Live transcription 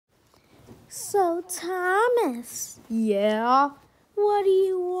So, Thomas. Yeah? What do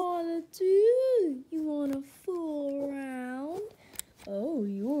you want to do? You want to fool around? Oh,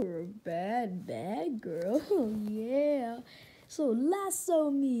 you're a bad girl. Yeah. So, lasso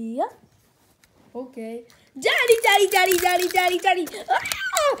me up. Okay. Daddy.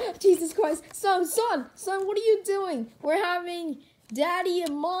 Ah! Jesus Christ. Son, what are you doing? We're having daddy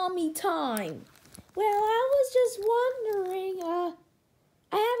and mommy time. Well, I was just wondering,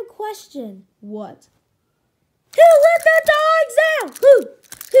 I have a question. What? Who let the dogs out? Who let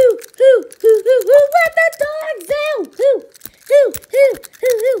the dogs out? Who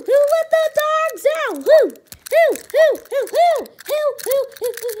let the dogs out? Who?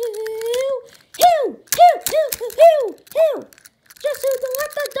 Just who to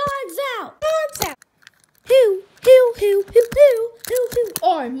let the dogs out? Dogs out. Who?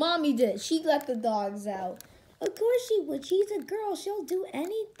 Oh, mommy did. She let the dogs out. Of course she would. She's a girl. She'll do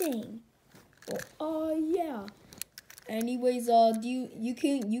anything. Yeah. Anyways, we'll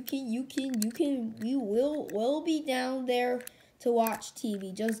be down there to watch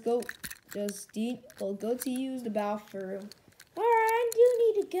TV. Go to use the bathroom. All right, I do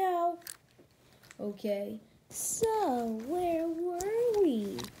need to go. Okay. So, where were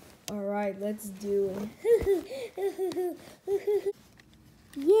we? All right, let's do it.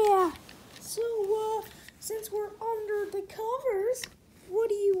 Yeah. So, since we're under the covers, what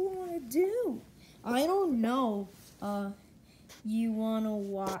do you want to do? I don't know. You want to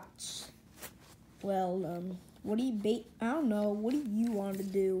watch? Well, I don't know. What do you want to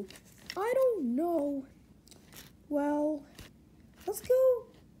do? I don't know. Well, let's go,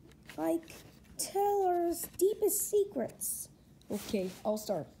 tell our deepest secrets. Okay, I'll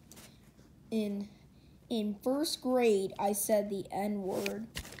start. In first grade, I said the N-word.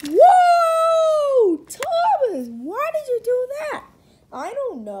 Whoa! Thomas, why did you do that? I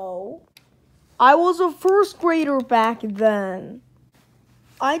don't know. I was a first grader back then.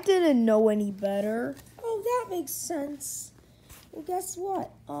 I didn't know any better. Oh, that makes sense. Well, guess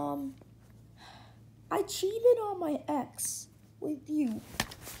what? I cheated on my ex with you.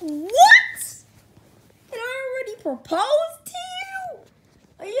 What? And I already proposed to you?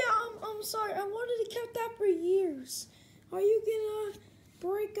 Yeah, I'm sorry. I wanted to keep that for years. Are you gonna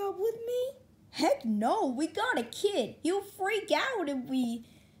break up with me? Heck no, we got a kid. He'll freak out if we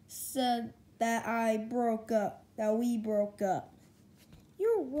said that we broke up.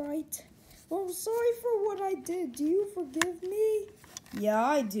 You're right. Well, I'm sorry for what I did. Do you forgive me? Yeah,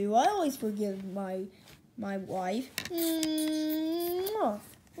 I do. I always forgive my wife.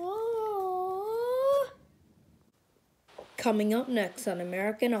 Coming up next on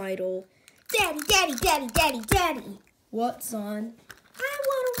American Idol. Daddy. What, son? I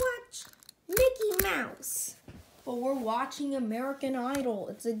want to watch Mickey Mouse. But we're watching American Idol.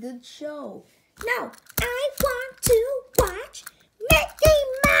 It's a good show. No, I want to watch Mickey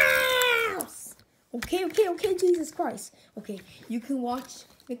Mouse. Okay, Jesus Christ. Okay, you can watch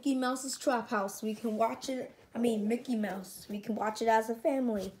Mickey Mouse's Trap House. We can watch it, Mickey Mouse. We can watch it as a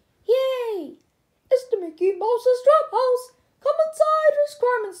family. Yay! It's the Mickey Mouse's Trap House. Come inside, there's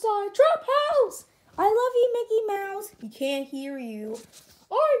crime inside. Trap House. I love you, Mickey Mouse. He can't hear you.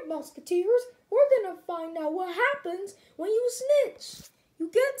 All right, Musketeers, we're going to find out what happens when you snitch. You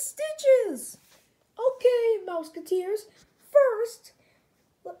get stitches. Okay, Musketeers. First,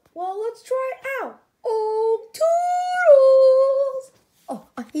 let's try it out. Oh, Toodles! Oh,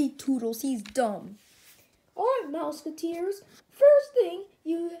 I hate Toodles. He's dumb. All right, Musketeers. First thing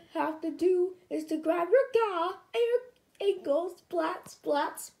you have to do is to grab your guy and it goes splat,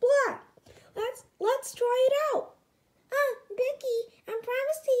 splat, splat. Let's try it out. Vicky, I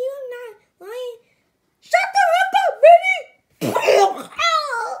promise to you I'm not lying. Shut the heck up, Vinny!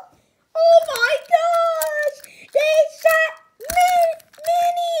 Oh my gosh! They shot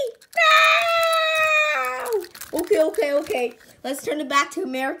Minnie! No! Okay. Let's turn it back to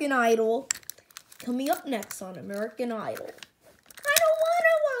American Idol. Coming up next on American Idol. I don't want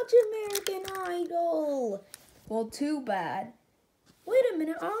to watch American Idol. Well, too bad. Wait a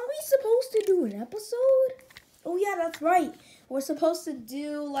minute, are we supposed to do an episode? Oh yeah, that's right. We're supposed to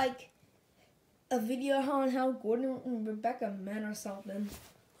do a video on how Gordon and Rebecca met or something.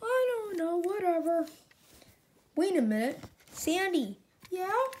 I don't know, whatever. Wait a minute. Sandy.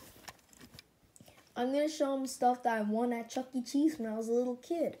 Yeah? I'm going to show him stuff that I won at Chuck E. Cheese when I was a little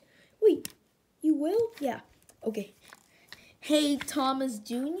kid. Wait, you will? Yeah. Okay. Hey, Thomas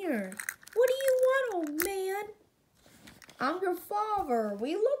Jr. What do you want, old man? I'm your father.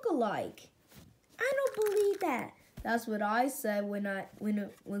 We look alike. I don't believe that. That's what I said when it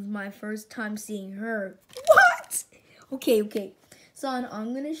was my first time seeing her. What? Okay. Son,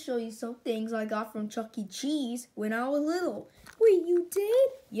 I'm going to show you some things I got from Chuck E. Cheese when I was little. Wait, you did?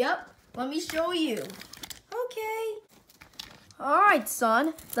 Yep. Let me show you. Okay. Alright,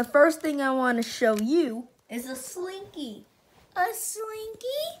 son. The first thing I want to show you is a slinky. A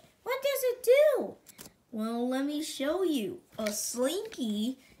slinky? What does it do? Well, let me show you. A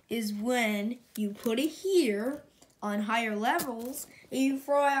slinky is when you put it here on higher levels and you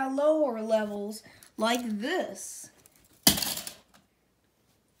throw it at lower levels like this.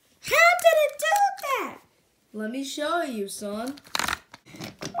 How did it do that? Let me show you, son.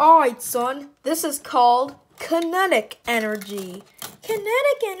 Alright, son. This is called kinetic energy.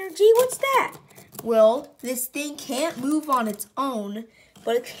 Kinetic energy? What's that? Well, this thing can't move on its own,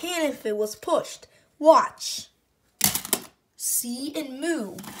 but it can if it was pushed. Watch. See and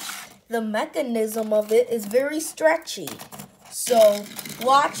move. The mechanism of it is very stretchy. So,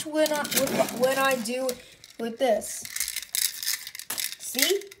 watch when I do with this.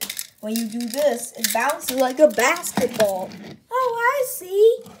 See? When you do this, it bounces like a basketball. Oh, I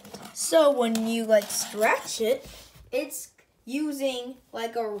see. So when you stretch it, it's using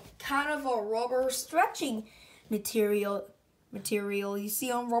like a kind of a rubber stretching material you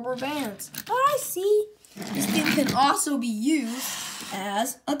see on rubber bands. Oh, I see. This thing can also be used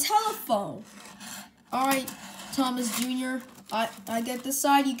as a telephone. All right, Thomas Jr., I get this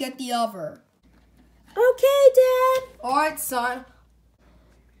side, you get the other. Okay, Dad. All right, son.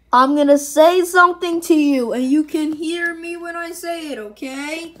 I'm going to say something to you, and you can hear me when I say it,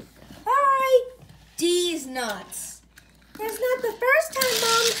 okay? All right. These nuts. That's not the first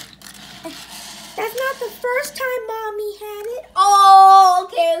time Mommy had it. Oh,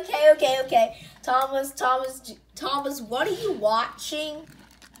 okay. Thomas, what are you watching?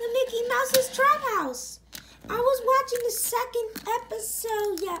 The Mickey Mouse's Trap House. I was watching the second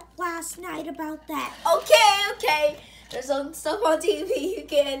episode last night about that. Okay. There's some stuff on TV you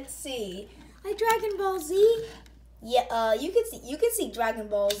can't see. Like Dragon Ball Z? Yeah, you can see Dragon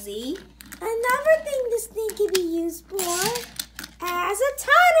Ball Z. Another thing this thing can be used for as a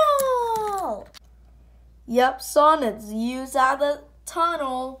tunnel. Yep, son, it's used as a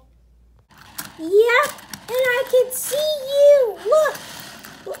tunnel. Yep, and I can see you. Look,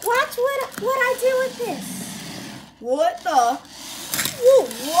 watch what I do with this. What the?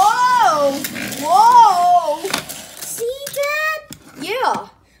 Whoa! See, Dad? Yeah,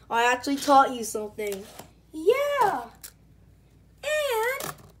 I actually taught you something. Yeah,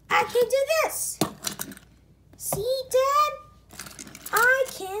 and I can do this. See, Dad? I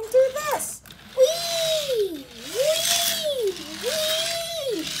can do this. Whee!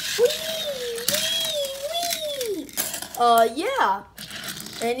 Yeah.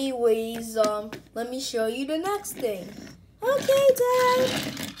 Anyways, let me show you the next thing. Okay, Dad.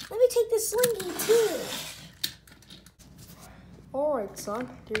 Let me take the slinky, too. Alright, son.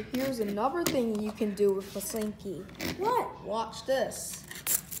 Here's another thing you can do with a slinky. What? Watch this.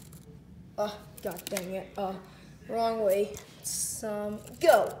 God dang it. Wrong way.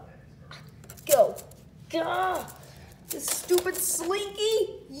 Go. Gah! This stupid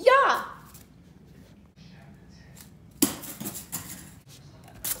slinky. Yeah!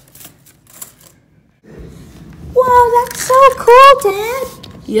 Whoa, that's so cool, Dad.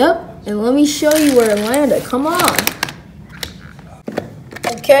 Yep, and let me show you where it landed. Come on.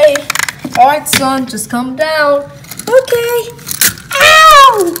 Okay. Alright, son, just come down. Okay.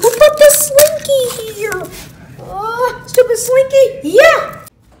 Ow! Who put the slinky here? Stupid slinky? Yeah!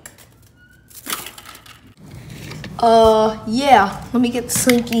 Yeah. Let me get the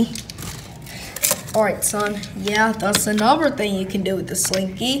slinky. Alright, son. Yeah, that's another thing you can do with the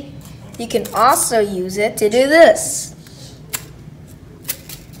slinky. You can also use it to do this.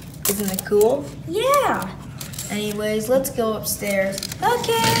 Isn't it cool? Yeah. Anyways, let's go upstairs.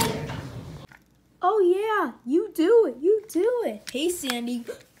 Okay. Oh, yeah. You do it. Hey, Sandy.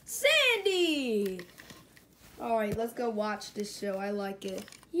 Sandy! Alright, let's go watch this show. I like it.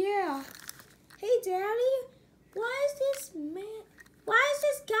 Yeah. Hey, Daddy. Why is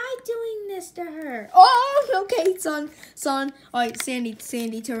this guy doing this to her? Oh, okay, son. Alright,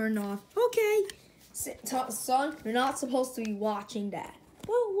 Sandy, turn off. Okay. Son, you're not supposed to be watching that. But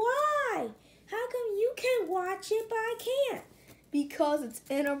why? How come you can watch it, but I can't? Because it's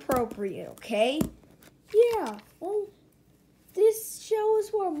inappropriate, okay? Yeah, well, this show is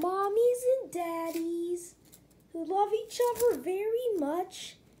for mommies and daddies who love each other very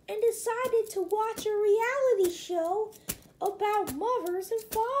much and decided to watch a reality show about mothers and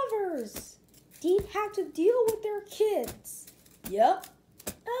fathers. They have to deal with their kids. Yep.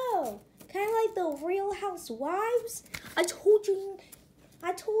 Oh, kind of like the Real Housewives? I told you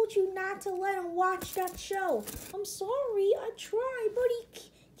I told you not to let him watch that show. I'm sorry, I tried, but he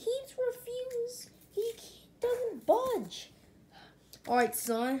keeps refused. He doesn't budge. All right,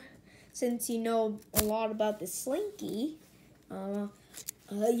 son. Since you know a lot about the Slinky,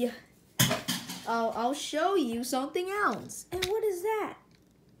 yeah, I'll show you something else. And what is that?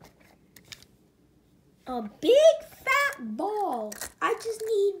 A big fat ball. I just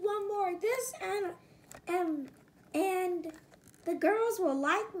need one more of this, and the girls will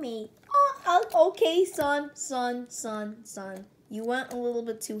like me. Oh, okay, son. You went a little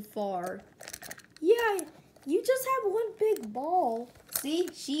bit too far. Yeah, you just have one big ball. See,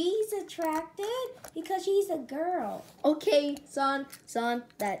 she's attracted because she's a girl. Okay, son,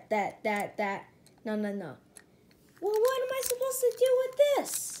 that. No. Well, what am I supposed to do with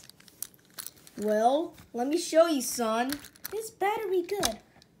this? Well, let me show you, son. This better be good.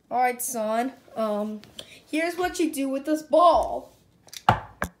 All right, son. Here's what you do with this ball.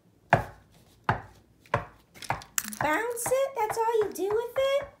 Bounce it? That's all you do with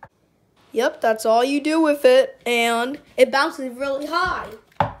it? Yep, that's all you do with it, and it bounces really high.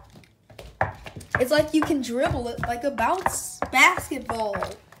 It's like you can dribble it like a basketball.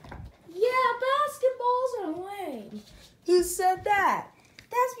 Yeah, basketballs are lame. Who said that?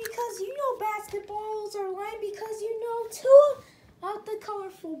 That's because you know basketballs are lame because you know two of the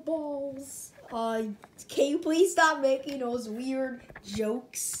colorful balls. Can you please stop making those weird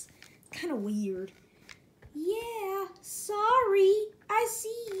jokes? It's kind of weird. Yeah, sorry. I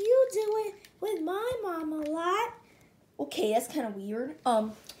see you do it with my mom a lot. Okay, that's kind of weird.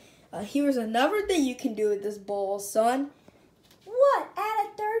 Here's another thing you can do with this ball, son. What? Add a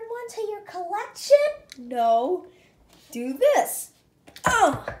third one to your collection? No. Do this.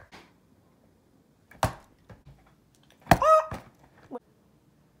 Oh.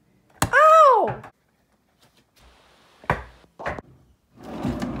 Ow!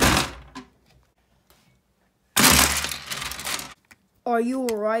 Are you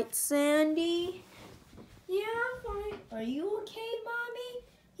alright, Sandy? Yeah, I'm fine. Are you okay, Mommy?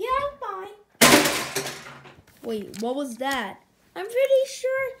 Yeah, I'm fine. Wait, what was that? I'm pretty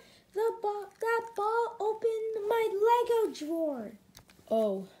sure that ball opened my Lego drawer.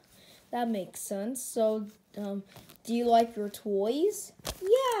 Oh, that makes sense. So, do you like your toys?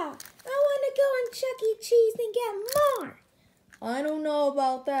 Yeah, I want to go in Chuck E. Cheese and get more. I don't know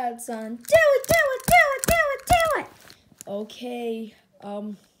about that, son. Do it. Okay,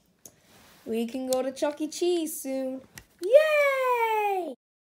 we can go to Chuck E. Cheese soon. Yay!